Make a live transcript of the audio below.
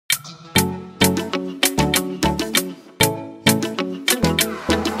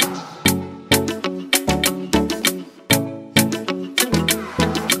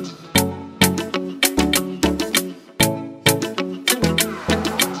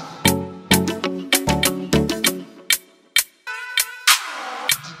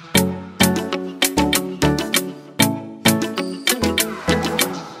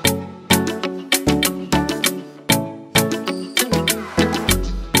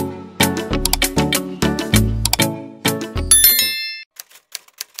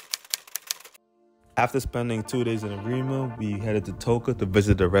After spending 2 days in Rima, we headed to Toco to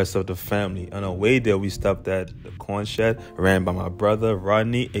visit the rest of the family. On our way there, we stopped at the corn shed ran by my brother,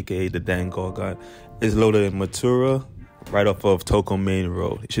 Rodney, aka the Dan Gorgon. It's located in Matura, right off of Toco Main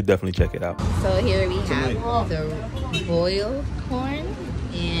Road. You should definitely check it out. So here we have the boiled corn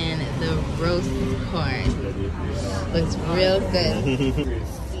and the roasted corn. Looks real good.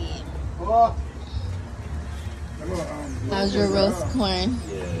 How's your roast corn?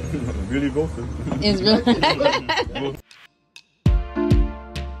 Yeah, really roasted. It's real.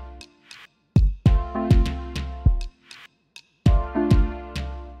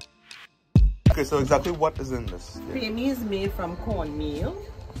 Okay, so exactly what is in this? Creamy is made from cornmeal,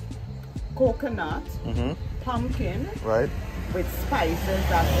 coconut, pumpkin, right, with spices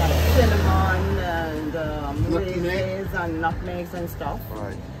that's like cinnamon and raisins and nutmegs and stuff.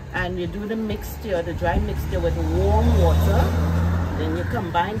 Right. And you do the mixture, the dry mixture with warm water. Then you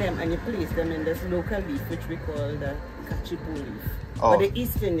combine them and you place them in this local leaf, which we call the kachipu leaf. Oh. But the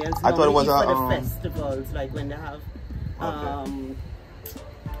East Indians normally eat for the festivals, like when they have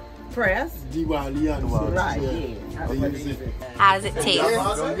prayers. Diwali and right, yeah. How does it taste? Yeah.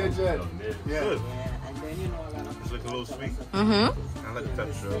 And Good. then you know It's like a little sweet. I Mm-hmm. like the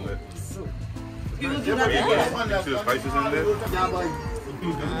texture of it. people do that. You see the spices in there?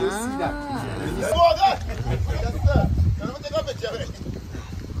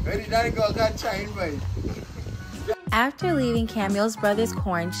 After leaving Camille's brother's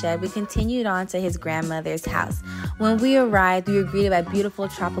corn shed, we continued on to his grandmother's house. When we arrived, we were greeted by beautiful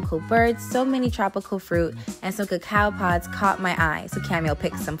tropical birds, so many tropical fruit, and some cacao pods caught my eye, so Camille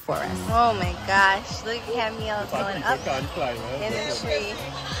picked some for us. Oh my gosh, look at Camille going up in the tree.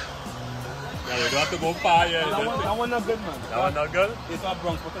 Yeah, you don't have to go far, yeah. That one not good, man. That one not good? It's not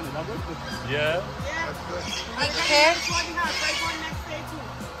Bronx, but it's not good. Yeah. Big hair?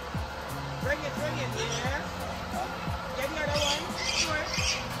 Bring it, yeah. Get the other one. Sure.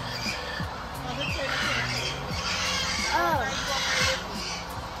 Oh.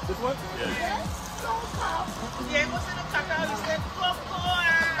 This one? Yeah. Yeah, what's in the cacao? You said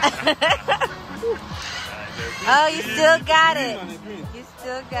popcorn. Oh, you still got it. You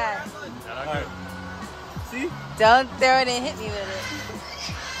still got it. Right. See? Don't throw it and hit me with it.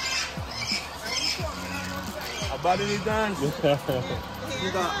 A body in dance.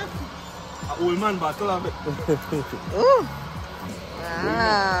 An old man battle of it. Ooh.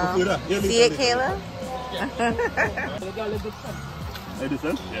 Wow. See it, Kayla? Hey, this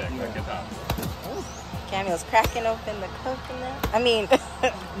one? Yeah, crack it out. Camille's cracking open the coconut. I mean, the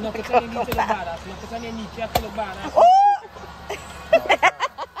coconut.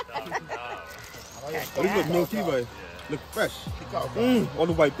 Oh, this look milky, boy. Look fresh. All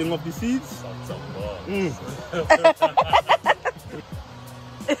the white thing off the seeds.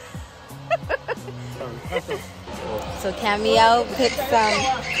 So Camille picked some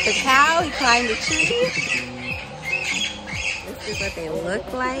cacao. He climbed the tree. This is what they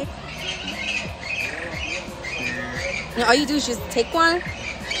look like. And all you do is just take one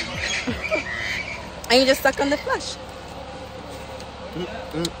and you just suck on the flesh.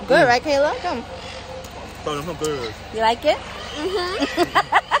 Good, right, Kayla? Come. You like it?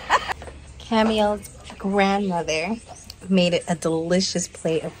 Camille's grandmother made a delicious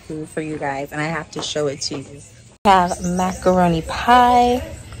plate of food for you guys, and I have to show it to you. We have macaroni pie,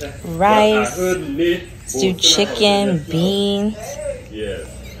 rice, stewed chicken, beans,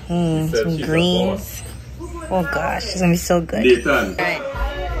 some greens. Oh gosh, it's gonna be so good. All right.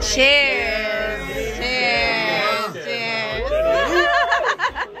 Cheers! Cheers! Cheers!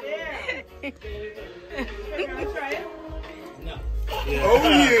 Oh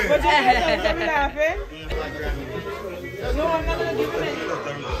yeah! But you guys are laughing? No, I'm not gonna give it.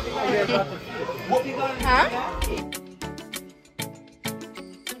 Huh?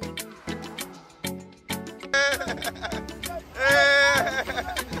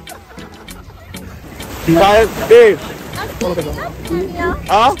 Babe.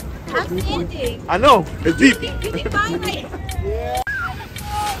 Huh? I'm standing. I know. It's deep.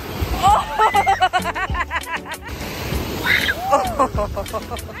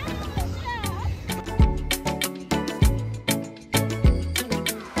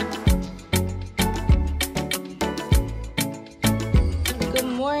 Good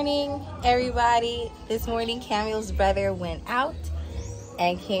morning, everybody. This morning, Camille's brother went out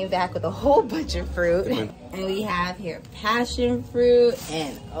and came back with a whole bunch of fruit. And we have here passion fruit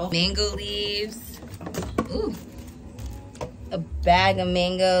and mango leaves. Ooh, a bag of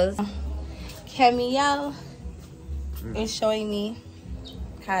mangoes. Camille is showing me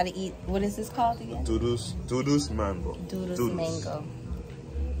how to eat. What is this called again? Dudus mango. Dudus mango.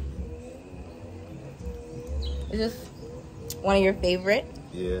 Is this one of your favorite?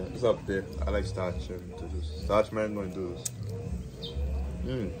 Yeah, it's up there. I like starch and starch mango and doodles.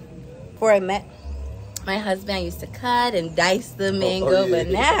 Before I met my husband, I used to cut and dice the mango, but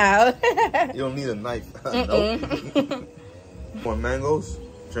now you don't need a knife. Nope. For mangoes,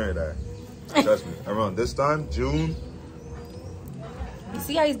 Trinidad. Trust me. Around this time, June. You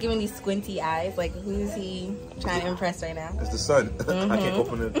see how he's giving these squinty eyes? Like, who's he trying to impress right now? It's the sun. I can't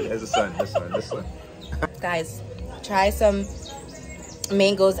open it. It's the sun. The sun. Guys, try some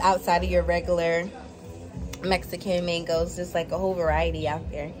mangoes outside of your regular Mexican mangoes. There's like a whole variety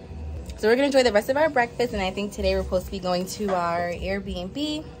out there. So we're gonna enjoy the rest of our breakfast, and I think today we're supposed to be going to our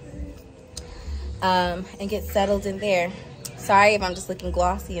Airbnb and get settled in there. Sorry if I'm just looking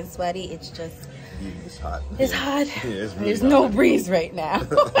glossy and sweaty. It's just It's hot. it's hot. Yeah, it's really There's hot. no breeze right now.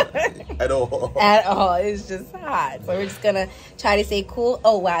 At all. At all. It's just hot. So we're just gonna try to stay cool.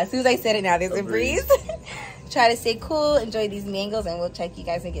 Oh wow, as soon as I said it now, there's a breeze. Try to stay cool, enjoy these mangoes, and we'll check you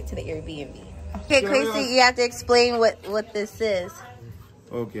guys and get to the Airbnb. Okay, Quincy, you have to explain what this is.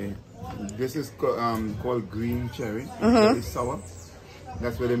 Okay, this is called green cherry. Very sour.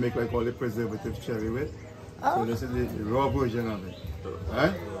 That's where they make like all the preservative cherry with. So this is the raw version of it.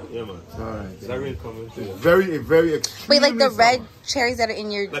 Right? Yeah, man. It's alright. Is that really coming? It's very extremely Wait, like the red sour. cherries that are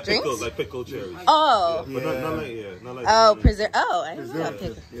in your drinks? Like pickled cherries. Oh. But not like Oh, preserve. Oh, I didn't know.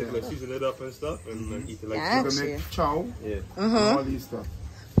 Preservative. You can, like, season it up and stuff and like, eat it like Yeah. You can make chow. Yeah. And all these stuff.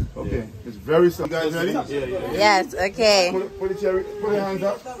 Okay, it's very sour. You guys ready? Yeah. Yes, okay. Put the cherry. Put your hands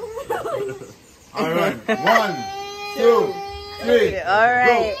up. Alright. 1, 2, 3. All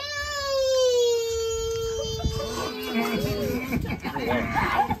right.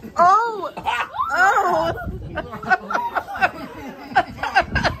 Oh! Oh!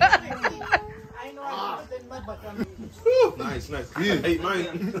 Nice. I ate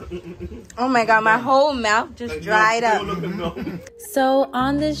mine. Oh my god, my whole mouth just dried up. So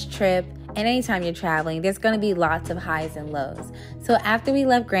on this trip, and anytime you're traveling, there's going to be lots of highs and lows. So after we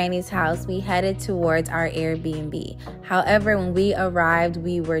left Granny's house, we headed towards our Airbnb. However, when we arrived,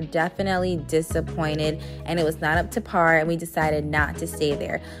 we were definitely disappointed and it was not up to par, and we decided not to stay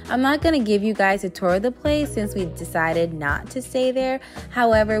there. I'm not going to give you guys a tour of the place since we decided not to stay there.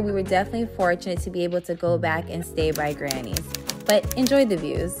 However, we were definitely fortunate to be able to go back and stay by Granny's. But enjoy the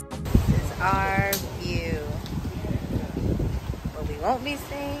views. This is our view. But we won't be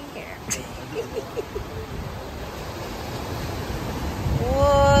staying here.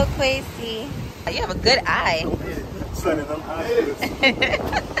 Whoa, Quasi. You have a good eye.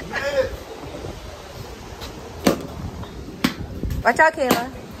 Watch out,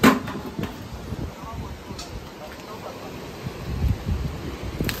 Kayla.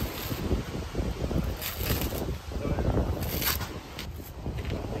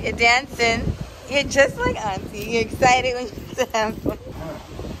 You're dancing. You're just like Auntie. You're excited when you dance.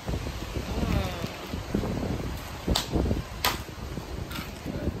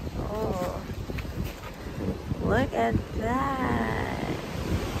 Oh, look at that.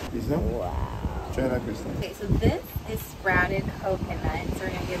 Is that? Wow. Try that, Kristen. Okay, so this is sprouted coconut. So we're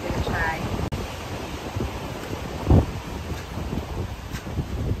gonna give it a try.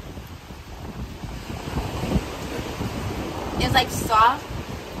 It's like soft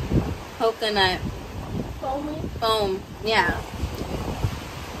coconut foam. Yeah.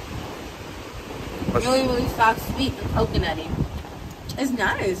 Really soft, sweet, and coconutty. It's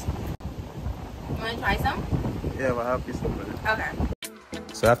nice. You wanna try some? Yeah, we'll have some with it. Okay.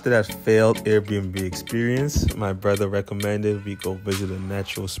 So after that failed Airbnb experience, my brother recommended we go visit a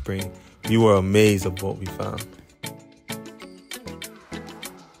natural spring. We were amazed at what we found.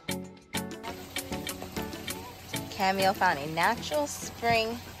 Camille found a natural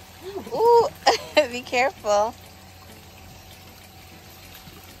spring. Ooh, be careful.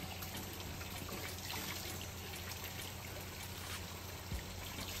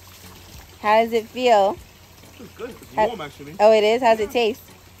 How does it feel? It's good. It's warm, actually. Oh, it is? How's it taste?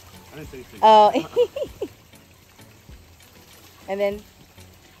 I didn't taste it. Oh. And then,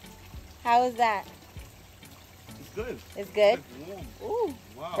 how is that? It's good. It's good? It's warm. Ooh,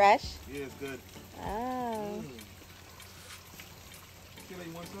 Wow. fresh? Yeah, it's good. Oh. Kayla,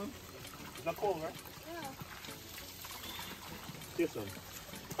 you want some? It's not cold, right? Yeah. Here's some.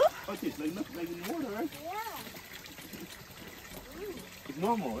 Oh, it tastes like nothing, like in water, right? Yeah. It's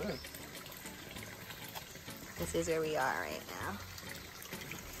normal, yeah. This is where we are right now.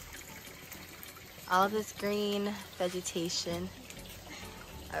 All this green vegetation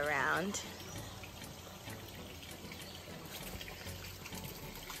around.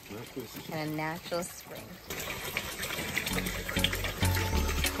 And a natural spring.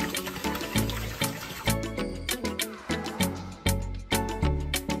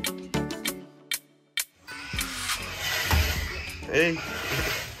 Hey.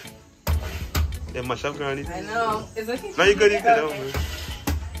 Yeah, mash up, Granny. I know. It's looking. No, you good, you good. Okay.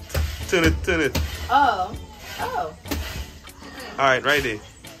 Turn it. Oh. Alright, right there.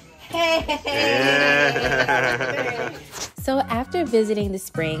 Hey. Yeah. So after visiting the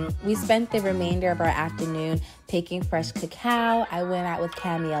spring, we spent the remainder of our afternoon picking fresh cacao. I went out with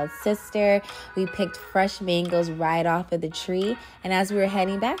Camiel's sister. We picked fresh mangoes right off of the tree. And as we were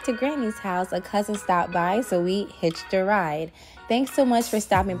heading back to Granny's house, a cousin stopped by, so we hitched a ride. Thanks so much for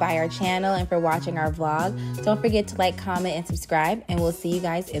stopping by our channel and for watching our vlog. Don't forget to like, comment, and subscribe, and we'll see you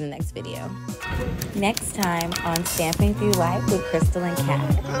guys in the next video. Next time on Stamping Through Life with Crystal and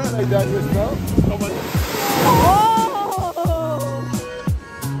Kat.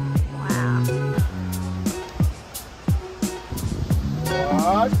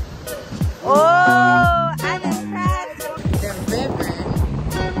 Oh, I'm impressed. The river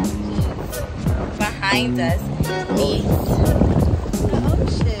behind us meets the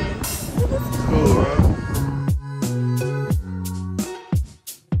ocean. Cool, bro.